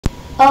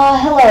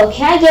Hello,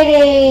 can I get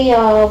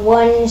a,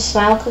 one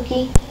smile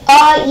cookie?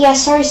 Yeah,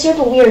 sorry sir,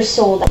 but we are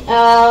sold.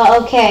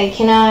 Okay,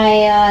 can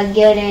I,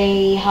 get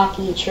a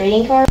hockey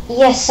trading card?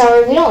 Yes,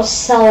 sorry, we don't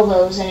sell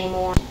those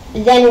anymore.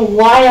 Then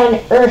why on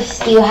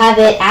earth do you have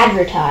it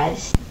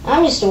advertised?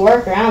 I'm just a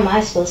worker, how am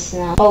I supposed to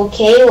know?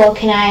 Okay, well,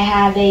 can I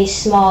have a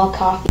small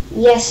coffee?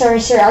 Yes, sorry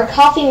sir, our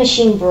coffee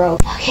machine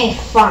broke. Okay,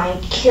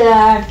 fine. Can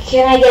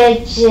I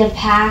get a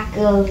pack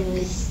of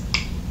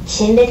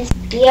Timbits?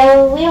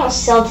 Yeah, we don't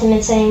sell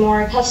Timbits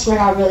anymore. A customer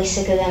got really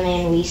sick of them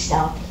and we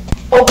stopped.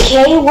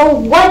 Okay, well,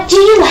 what do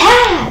you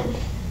have?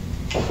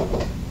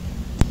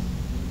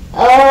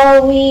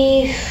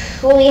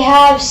 We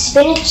have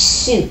spinach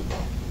soup.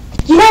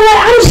 You know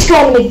what? I'm just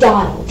going to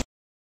McDonald's.